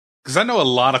 Yeah. Because I know a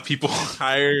lot of people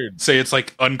Tired. say it's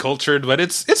like uncultured, but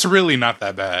it's really not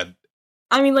that bad.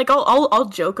 I mean, like I'll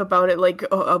joke about it, like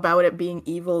about it being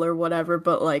evil or whatever,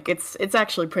 but like it's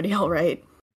actually pretty alright.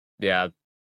 Yeah.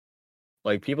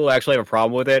 Like, people who actually have a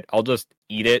problem with it, I'll just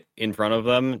eat it in front of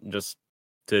them just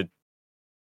to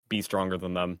be stronger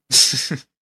than them.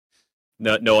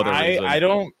 No other reason.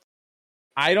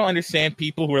 I don't understand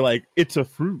people who are like, it's a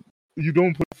fruit. You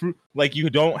don't put fruit. Like, you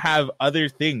don't have other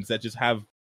things that just have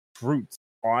fruits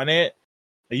on it.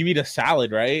 Like, you eat a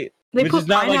salad, right? They Which put is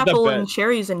not like the pineapple and best.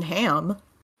 cherries and ham.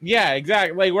 Yeah,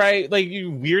 exactly. Like, right? Like, you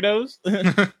weirdos.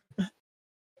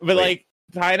 But like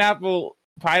pineapple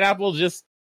just,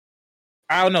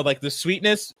 I don't know, like the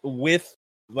sweetness with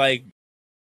like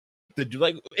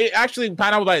actually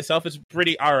pineapple by itself is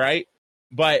pretty all right,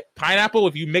 but pineapple,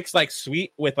 if you mix like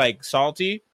sweet with like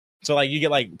salty, so like you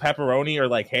get like pepperoni or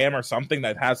like ham or something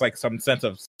that has like some sense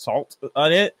of salt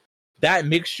on it, that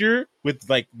mixture with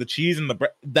like the cheese and the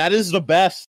bread, that is the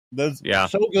best. That's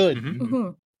so good. Mm-hmm.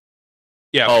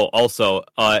 Yeah. Oh, also,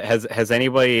 has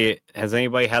anybody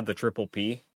had the triple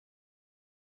P?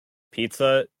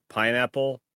 Pizza,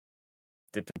 pineapple,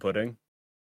 dipped in pudding,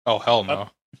 Oh, hell no.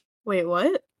 Wait,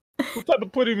 what? What type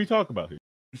of pudding we talk about here?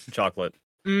 chocolate.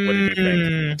 What did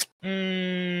you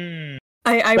think?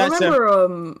 I That's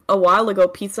remember a while ago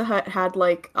Pizza Hut had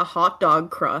like a hot dog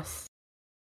crust.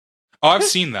 Oh, I've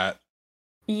seen that.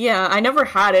 Yeah, I never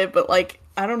had it, but like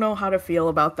I don't know how to feel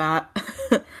about that.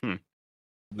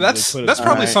 That's probably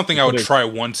Alright. something I would try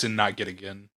once and not get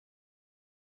again.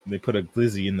 They put a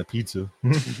glizzy in the pizza.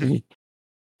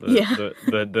 Yeah. The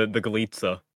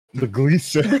glitza. The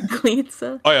glizzy. The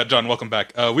glitza. Oh yeah, John, welcome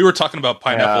back. We were talking about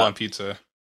pineapple Yeah. on pizza.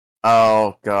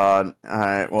 Oh god.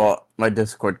 Alright, well, my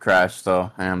Discord crashed,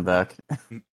 so I am back.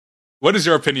 What is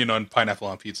your opinion on pineapple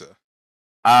on pizza?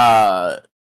 I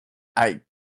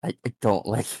don't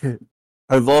like it.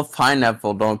 I love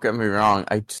pineapple, don't get me wrong.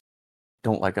 I just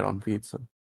don't like it on pizza.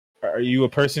 Are you a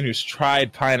person who's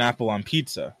tried pineapple on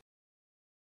pizza?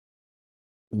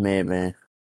 Maybe.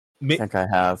 I think I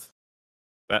have.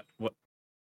 That what?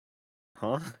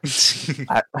 Huh?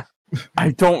 I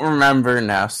don't remember,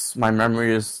 Ness. My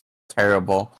memory is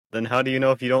terrible. Then how do you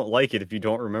know if you don't like it if you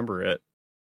don't remember it?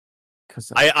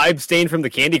 Cause I abstained from the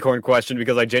candy corn question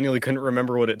because I genuinely couldn't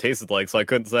remember what it tasted like, so I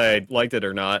couldn't say I liked it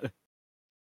or not.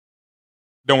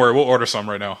 Don't worry, we'll order some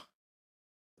right now.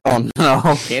 oh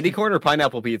no. Candy corn or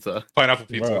pineapple pizza? Pineapple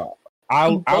pizza. Bro,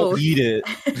 I'll Both. eat it.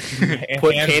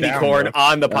 Put Hands candy down, corn bro.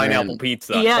 on the Man. pineapple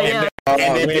pizza. Yeah, and yeah. Then,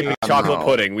 and then wait, dip it chocolate no.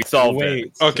 pudding. We solved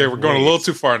Wait. Okay, we're going a little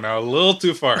too far now. A little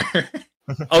too far. it.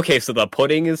 Okay, so the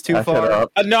pudding is too F it far.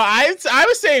 up. No, I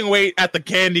was saying wait at the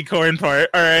candy corn part.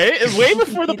 All right, it's way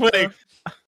before the pudding.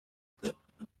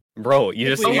 Bro, you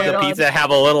just Oh need my the God. pizza to have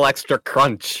a little extra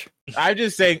crunch. I'm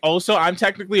just saying. Also, I'm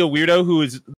technically a weirdo who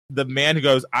is the man who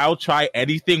goes, "I'll try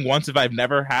anything once if I've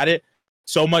never had it."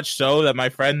 So much so that my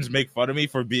friends make fun of me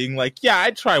for being like, "Yeah,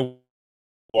 I'd try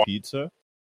pizza."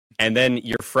 And then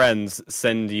your friends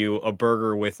send you a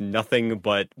burger with nothing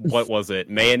but, what was it,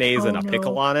 mayonnaise Oh, and a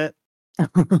pickle no. on it?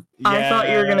 I thought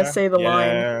you were gonna say the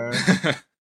line.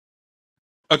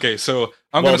 Okay, so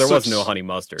I'm Well, going to there was switch no honey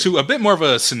mustard. to a bit more of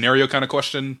a scenario kind of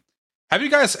question. Have you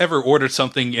guys ever ordered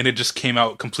something and it just came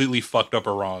out completely fucked up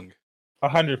or wrong?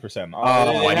 100%.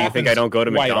 Why do you think I don't go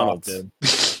to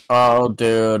McDonald's? Oh,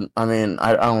 dude. I mean,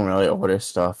 I don't really order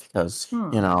stuff because,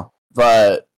 Hmm. you know,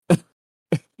 but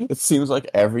it seems like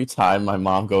every time my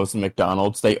mom goes to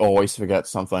McDonald's, they always forget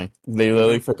something. They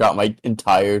literally forgot my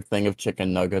entire thing of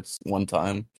chicken nuggets one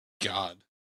time. God.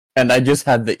 And I just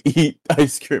had to eat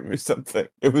ice cream or something.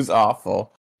 It was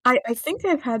awful. I think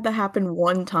I've had that happen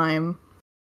one time.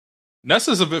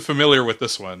 Nessa's a bit familiar with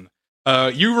this one.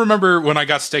 You remember when I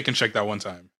got Steak and Shake that one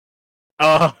time?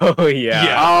 Oh, yeah.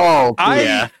 Yeah. Oh,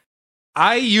 Yeah.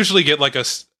 I usually get like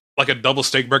a double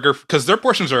steak burger because their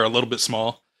portions are a little bit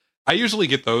small. I usually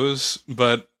get those,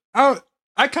 but I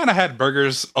kind of had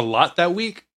burgers a lot that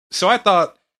week, so I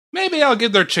thought maybe I'll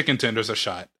give their chicken tenders a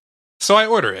shot. So I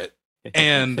order it,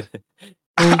 and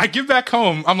I get back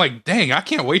home. I'm like, dang, I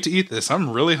can't wait to eat this.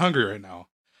 I'm really hungry right now.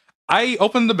 I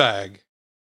open the bag,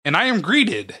 and I am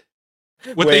greeted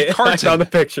with Wait, a carton. I found the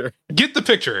picture. Get the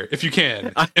picture if you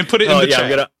can, and put it in Oh, the yeah,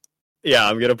 chat.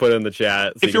 I'm gonna put it in the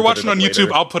chat. so If you you're can put watching it on up YouTube,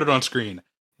 later. I'll put it on screen.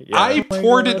 Yeah. I Oh my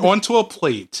poured it God. onto a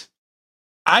plate.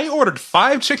 I ordered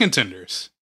 5 chicken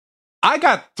tenders. I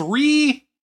got 3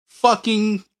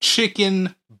 fucking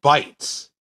chicken bites.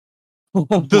 Oh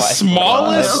The my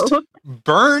smallest No.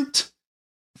 burnt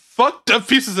fucked up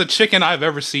pieces of chicken I've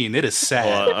ever seen. It is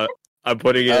sad. I'm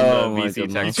putting it Oh in my VC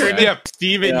goodness. text. Turn chat. to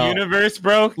Steven Yeah. Universe,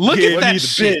 bro. Look Give at me that the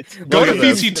shit. bit. Go Look to at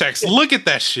this. VC Text. Look at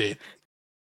that shit.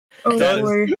 Oh Those-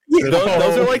 boy.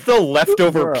 Those are like the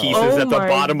leftover Bro. pieces Oh at the my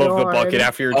bottom of the God. bucket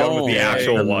after you're done with the Oh my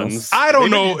actual goodness. ones. I don't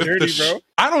They know make if it dirty, the bro.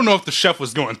 I don't know if the chef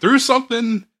was going through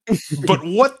something, but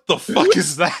what the fuck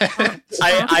is that?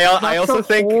 I also That's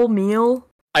a think whole meal.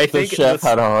 I The think chef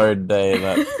had a hard day.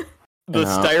 That the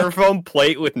Yeah. styrofoam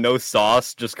plate with no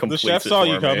sauce just The completes chef it saw for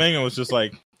you me. coming and was just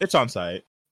like, "It's on site."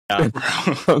 Bro,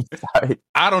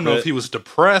 I don't know if he was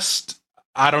depressed.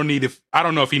 I don't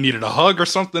know if he needed a hug or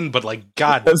something, but like,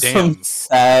 god That's damn.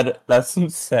 That's some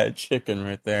sad chicken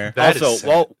right there. That is Also,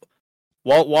 sad.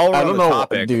 while we're I on don't the know,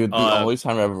 topic, dude. The only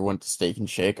time I ever went to Steak and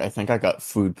Shake, I think I got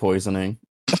food poisoning.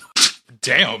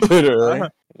 Damn. Literally. Man,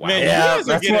 wow. you Yeah, guys are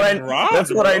that's getting what I. robbed,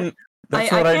 That's what bro. I.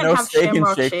 That's I what I can't know. have Steak and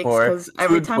Shamrock Shake shakes for because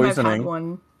every food time I've poisoning. had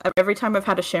one, every time I've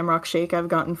had a Shamrock shake, I've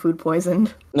gotten food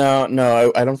poisoned.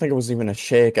 No, I don't think it was even a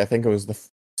shake. I think it was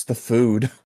the food. I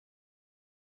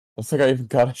don't think I even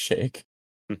got a shake.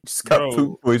 Just got Bro.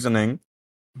 food poisoning.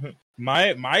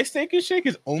 My steak and shake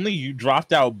is only you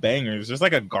dropped out bangers. There's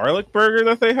like a garlic burger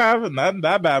that they have, and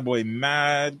that bad boy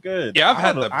mad good. Yeah, I've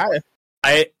had I don't the- know,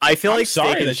 I feel I'm like sorry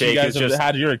Steak and that you Shake guys is have just.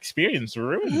 had your experience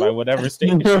ruined by whatever steak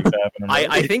and shake happened.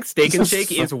 I think Steak and Just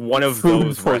Shake is one of food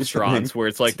those poisoning. restaurants where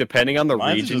it's like depending on the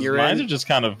region you're mine in. are just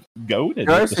kind of goaded.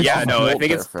 Yours is Yeah, no, I Hold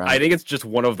think there, it's friend. I think it's just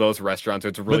one of those restaurants. Where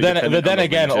it's really but dependent on the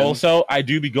again, region. also I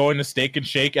do be going to Steak and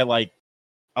Shake at like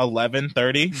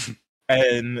 11:30,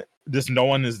 and just no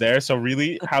one is there. So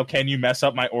really, how can you mess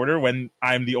up my order when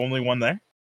I'm the only one there?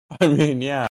 I mean,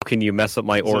 yeah. How can you mess up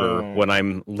my order So, when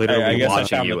I'm I literally guess I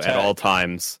watching found you the at tag. all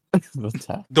times?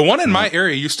 The one in my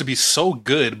area used to be so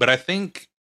good, but I think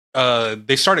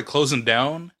they started closing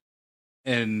down,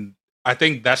 and I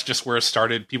think that's just where it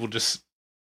started. People just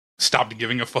stopped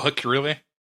giving a fuck, really.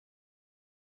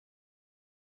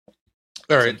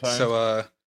 All right, Sometimes. so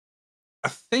I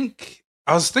think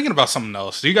I was thinking about something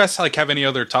else. Do you guys like have any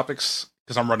other topics?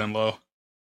 Because I'm running low.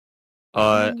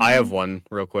 I have one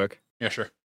real quick. Yeah,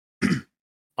 sure.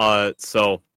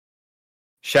 So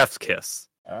chef's kiss.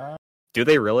 Do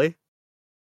they really?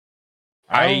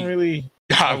 I don't really.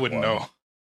 I wouldn't know.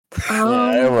 Yeah,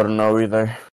 I Um, wouldn't know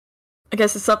either. I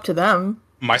guess it's up to them.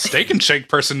 My Steak and Shake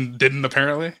person didn't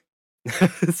apparently. I'm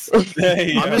just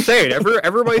saying.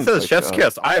 Everybody Oh says my chef's God.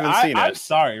 kiss. I haven't seen I'm it.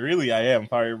 sorry, really, I am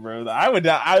sorry, bro.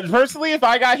 I personally, if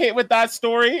I got hit with that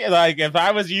story, like if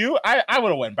I was you, I would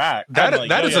have went back. That I'm like,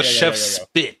 that yo, is yo, a yo, yo, chef's yo, yo.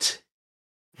 spit.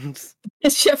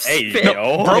 It's chef's Hey, spit. yo.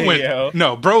 No, bro Hey, went. yo.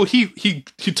 No, bro. He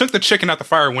took the chicken out the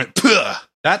fire and went. Puh.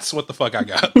 That's what the fuck I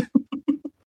got.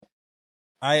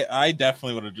 I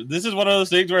definitely would have. This is one of those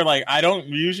things where like I don't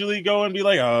usually go and be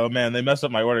like, oh man, they messed up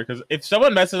my order. Because if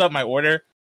someone messes up my order,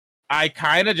 I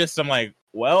kind of just am like,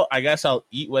 well, I guess I'll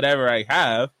eat whatever I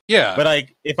have. Yeah, But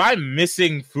like, if I'm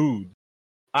missing food,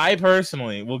 I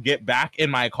personally will get back in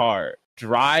my car,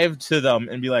 drive to them,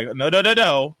 and be like,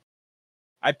 no,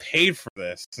 I paid for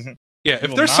this. yeah. we If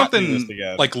will there's not do something this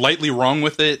again. like lightly wrong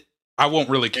with it, I won't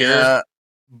really care. Yeah.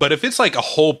 But if it's like a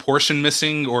whole portion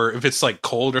missing, or if it's like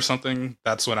cold or something,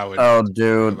 that's when I would. Oh,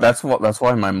 dude, that's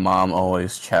why my mom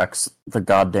always checks the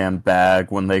goddamn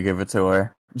bag when they give it to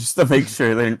her, just to make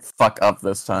sure they didn't fuck up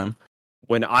this time.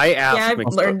 When I Yeah, asked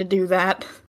I've learned to do that.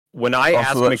 when I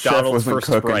asked Also, that chef McDonald's wasn't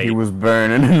for cooking; Sprite, he was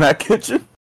burning in that kitchen.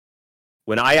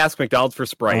 when I asked McDonald's for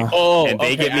Sprite, Oh, and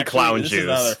they okay, give me actually, clown this juice. is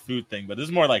another food thing, but this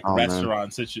is more like Oh, man.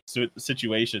 restaurant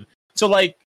situation. So,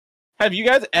 like, have you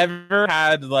guys ever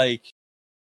had like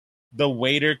the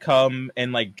waiter come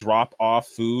and like drop off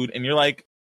food, and you're like,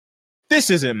 "This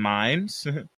isn't mine,"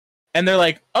 and they're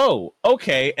like, "Oh,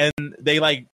 okay," and they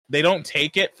don't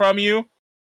take it from you,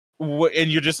 and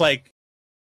you're just like,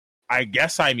 "I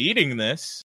guess I'm eating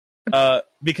this,"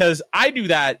 because I do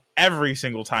that every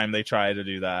single time they try to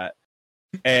do that.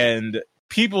 And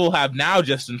people have now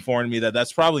just informed me that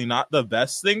that's probably not the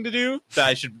best thing to do. That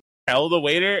I should tell the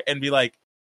waiter and be like,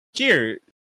 "Here,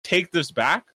 take this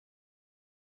back."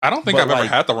 I don't think But, I've ever like-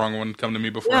 had the wrong one come to me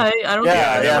before. Yeah, I don't Yeah, think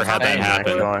I I've never ever had that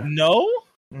happen. before. No.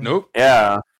 Nope.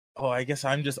 Yeah, Oh, I guess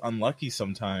I'm just unlucky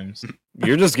sometimes.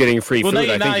 You're just getting free Well, food.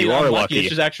 no, I think you I'm are lucky. lucky. It's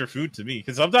just extra food to me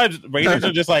because sometimes waiters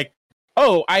are just like,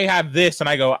 "Oh, I have this," and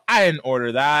I go, "I didn't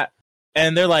order that,"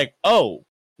 and they're like, "Oh,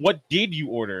 what did you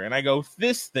order?" And I go,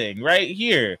 "This thing right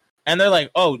here," and they're like,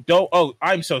 "Oh, don't. Oh,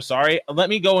 I'm so sorry. Let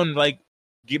me go and like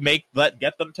get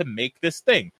them to make this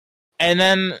thing," and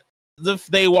then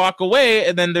they walk away,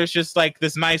 and then there's just like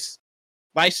this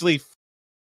nicely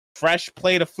fresh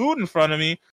plate of food in front of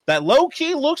me that low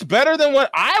key looks better than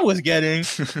what I was getting.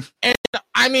 And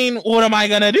I mean, what am I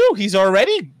gonna do? He's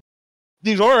already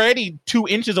he's already 2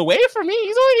 inches away from me.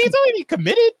 He's already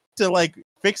committed to like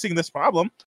fixing this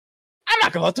problem. I'm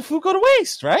not gonna let the food go to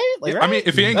waste, right? Like, right? I mean,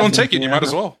 if you ain't gonna take it, you might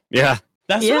as well. Yeah.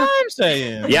 That's what I'm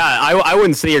saying. Yeah, I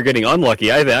wouldn't say you're getting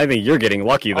unlucky. I think you're getting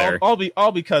lucky there.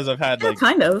 All because I've had like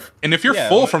kind of. And if you're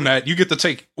full from that, you get to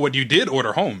take what you did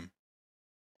order home.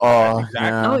 Oh, exactly.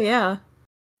 yeah, Oh yeah.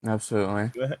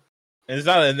 absolutely. and it's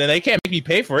not, and then they can't make me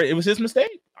pay for it. It was his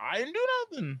mistake. I didn't do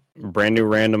nothing. Brand new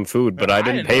random food, but I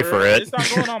didn't pay for it. It's not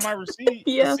going on my receipt.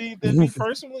 Yeah. See, me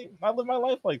personally, I live my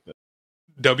life like this.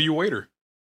 W waiter.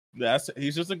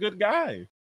 He's just a good guy.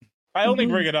 I only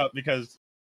bring it up because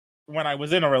when I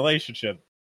was in a relationship,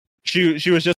 she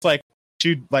was just like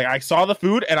I saw the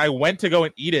food and I went to go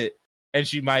and eat it, and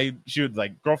she was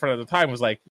like girlfriend at the time was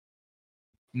like,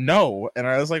 no, and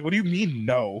I was like, what do you mean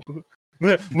no?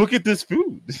 Look at this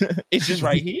food. It's just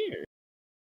right here.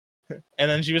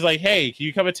 And then she was like, hey, can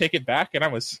you come and take it back? And I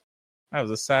was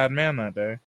a sad man that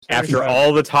day. After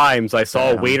all the times I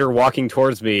saw a waiter walking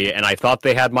towards me and I thought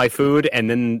they had my food and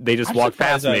then they just walked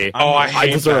past me. Oh, I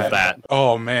deserve that.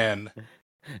 Oh man.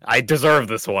 I deserve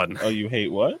this one. Oh, you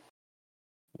hate what?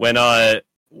 When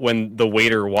the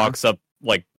waiter walks up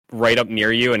like right up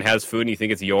near you and has food and you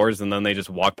think it's yours and then they just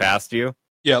walk past you.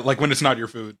 Yeah, like when it's not your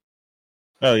food.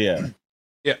 Oh yeah.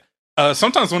 Yeah.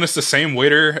 Sometimes when it's the same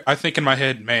waiter, I think in my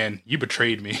head, man, you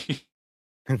betrayed me.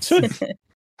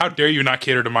 How dare you not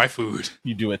cater to my food?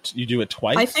 You do it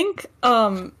twice. I think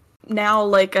now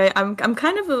like I'm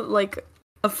kind of like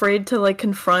afraid to like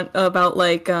confront about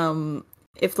like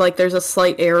if like there's a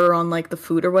slight error on like the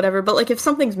food or whatever, but like if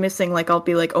something's missing, like I'll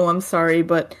be like, oh, I'm sorry,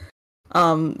 but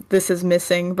this is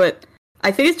missing. But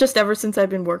I think it's just ever since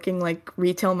I've been working like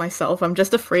retail myself, I'm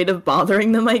just afraid of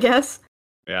bothering them, I guess.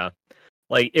 Yeah.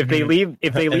 Like if they leave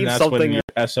and that's something when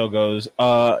your SO goes,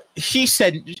 she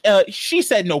said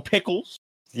no pickles.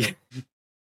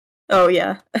 Oh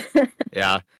yeah.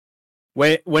 Yeah.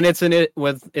 When it's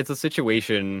a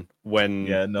situation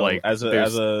when like as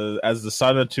the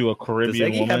son to a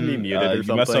Caribbean woman, you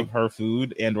mess up her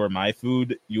food and or my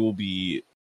food, you will be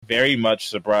very much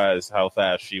surprised how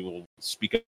fast she will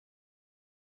speak up.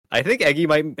 I think Eggy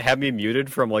might have me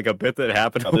muted from like a bit that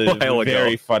happened a while ago.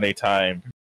 Very funny time.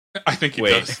 I think he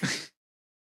does.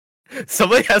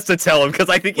 Somebody has to tell him because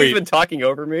I think he's been talking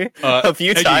over me a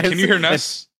few times. Can you hear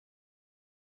Ness?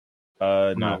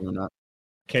 No. Not.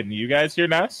 Can you guys hear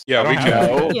Ness? Yeah, we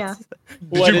can. Yeah.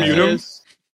 Did you mute him?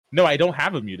 No, I don't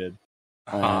have him muted.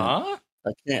 Huh?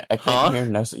 I can't hear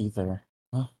Ness either.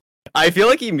 I feel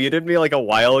like he muted me like a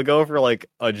while ago for like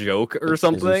a joke or Is he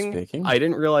something. speaking? I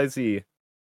didn't realize he.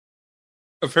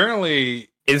 Apparently,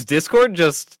 Is Discord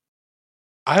just?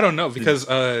 I don't know because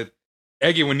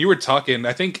Eggy, when you were talking,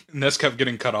 I think Ness kept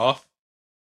getting cut off.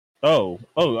 Oh,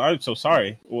 I'm so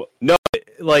sorry. Well, No,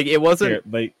 like it wasn't.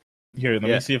 Here, let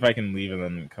me see if I can leave and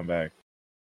then come back.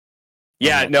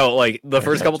 Yeah, no, like the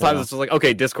first couple gotcha. times it's just like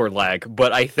okay, Discord lag,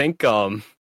 but I think just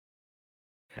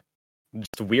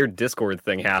a weird Discord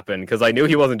thing happened because I knew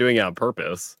he wasn't doing it on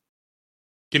purpose.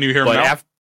 Can you hear him But now?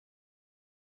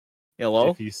 Hello?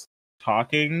 If he's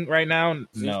talking right now,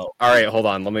 no. All right, hold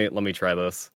on. Let me try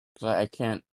this. I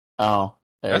can't. Oh,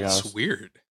 there it That's goes.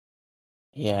 weird.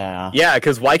 Yeah. Yeah,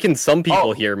 because why can some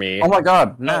people hear me? Oh my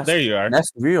God, Oh, Ness. there you are.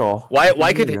 That's real.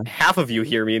 Why could half of you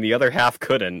hear me and the other half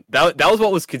couldn't? That was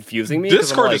what was confusing me. 'Cause I'm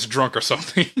Discord like, is drunk or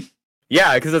something.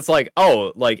 yeah, because it's like,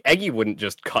 oh, like Eggy wouldn't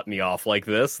just cut me off like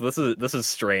this. This is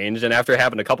strange. And after it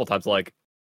happened a couple times, like,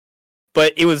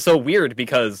 but it was so weird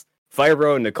because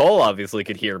Firebro and Nicole obviously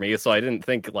could hear me, so I didn't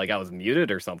think like I was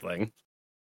muted or something.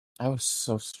 That was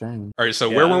so strange. All right, so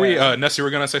where were we? Ness, you were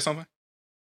gonna say something?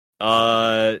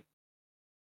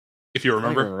 If you I don't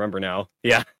remember. even remember now.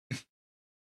 Yeah.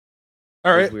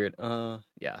 All It was right. weird.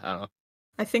 Yeah, I don't know.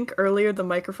 I think earlier the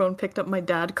microphone picked up my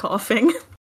dad coughing.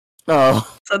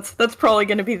 Oh. So that's probably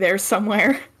going to be there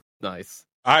somewhere. Nice.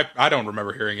 I don't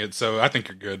remember hearing it, so I think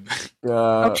you're good.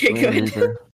 Yeah. Okay, me good.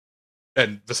 neither.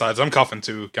 And besides, I'm coughing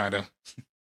too, kind of.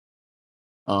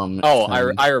 Oh,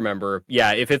 I remember.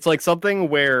 Yeah, if it's like something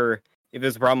where if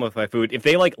there's a problem with my food, if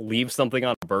they like leave something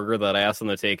on a burger that I asked them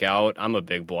to take out, I'm a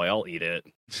big boy. I'll eat it.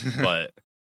 But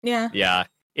Yeah. yeah,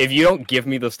 if you don't give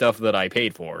me the stuff that I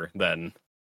paid for, then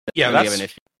Yeah, we have an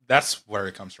issue. that's where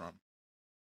it comes from.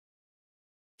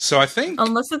 So I think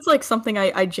Unless it's like something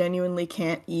I genuinely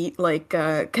can't eat, like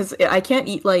because I can't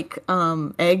eat like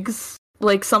eggs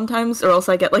like sometimes, or else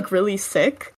I get like really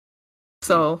sick.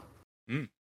 So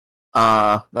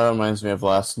that reminds me of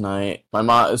last night. My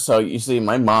mom. So you see,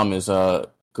 my mom is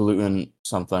gluten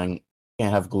something.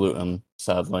 Can't have gluten,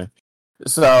 sadly.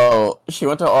 So she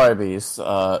went to Arby's.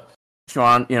 She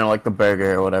wanted, like the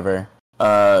burger or whatever.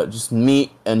 just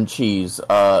meat and cheese.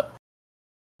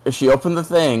 She opened the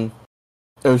thing.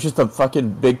 It was just a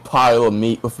fucking big pile of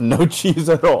meat with no cheese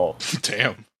at all.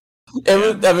 Damn.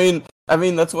 I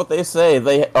mean, that's what they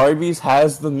say. Arby's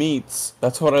has the meats.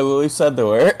 That's what I literally said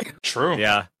to her. True.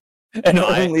 Yeah. And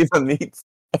only the meats.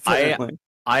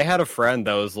 I had a friend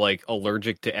that was like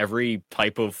allergic to every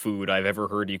type of food I've ever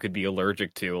heard you could be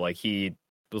allergic to. Like he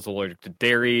was allergic to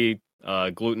dairy,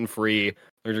 gluten-free,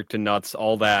 allergic to nuts,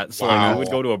 all that. So like, we would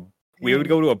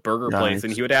go to a burger place,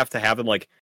 and he would have to have them like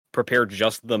prepare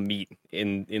just the meat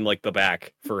in like the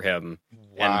back for him.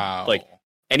 Wow.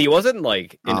 And he wasn't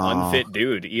like an unfit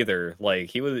dude either. Like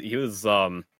he was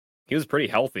pretty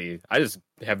healthy. I just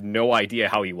have no idea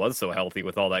how he was so healthy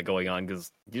with all that going on,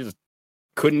 because he just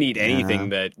couldn't eat anything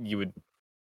that you would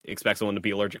expect someone to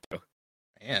be allergic to.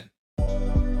 Man.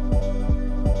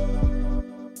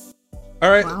 All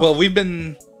right. Wow. Well, we've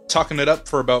been talking it up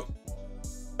for about...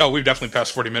 Oh, we've definitely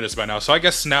passed 40 minutes by now. So I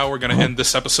guess now we're going to end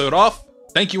this episode off.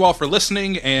 Thank you all for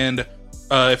listening. And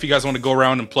if you guys want to go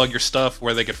around and plug your stuff,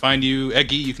 where they could find you,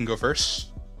 Eggy, you can go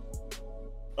first.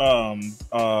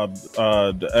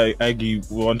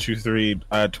 Eggy123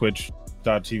 at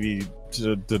twitch.tv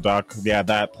the doc. Yeah,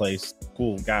 that place.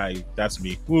 Cool guy. That's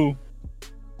me. Woo. All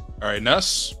right,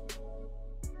 Ness.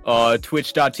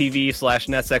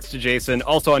 Twitch.tv/NetsXToJason.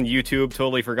 Also on YouTube.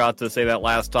 Totally forgot to say that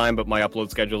last time, but my upload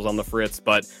schedule's on the fritz.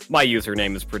 But my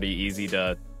username is pretty easy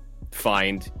to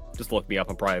find. Just look me up.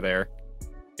 I'm probably there.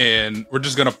 And we're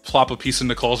just gonna plop a piece of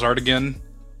Nicole's art again.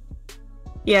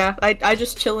 Yeah, I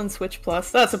just chill in Switch Plus.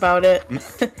 That's about it. And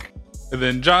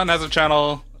then John has a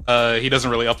channel. He doesn't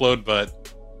really upload,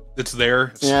 but it's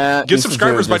there. Yeah, get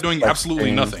subscribers by doing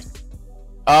absolutely nothing.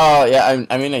 Oh, yeah,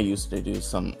 I mean, I used to do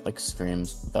some, like,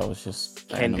 streams. That was just...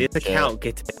 Can this account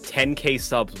get to 10k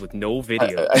subs with no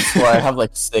video? I swear, I have,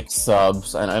 like, 6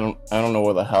 subs, and I don't know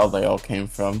where the hell they all came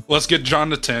from. Let's get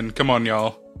John to 10. Come on,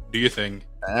 y'all. Do your thing.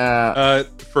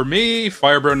 For me,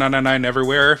 Firebro999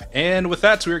 everywhere. And with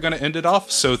that, we're going to end it off.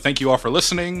 So thank you all for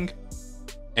listening,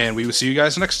 and we will see you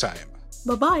guys next time.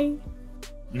 Bye-bye.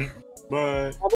 Bye.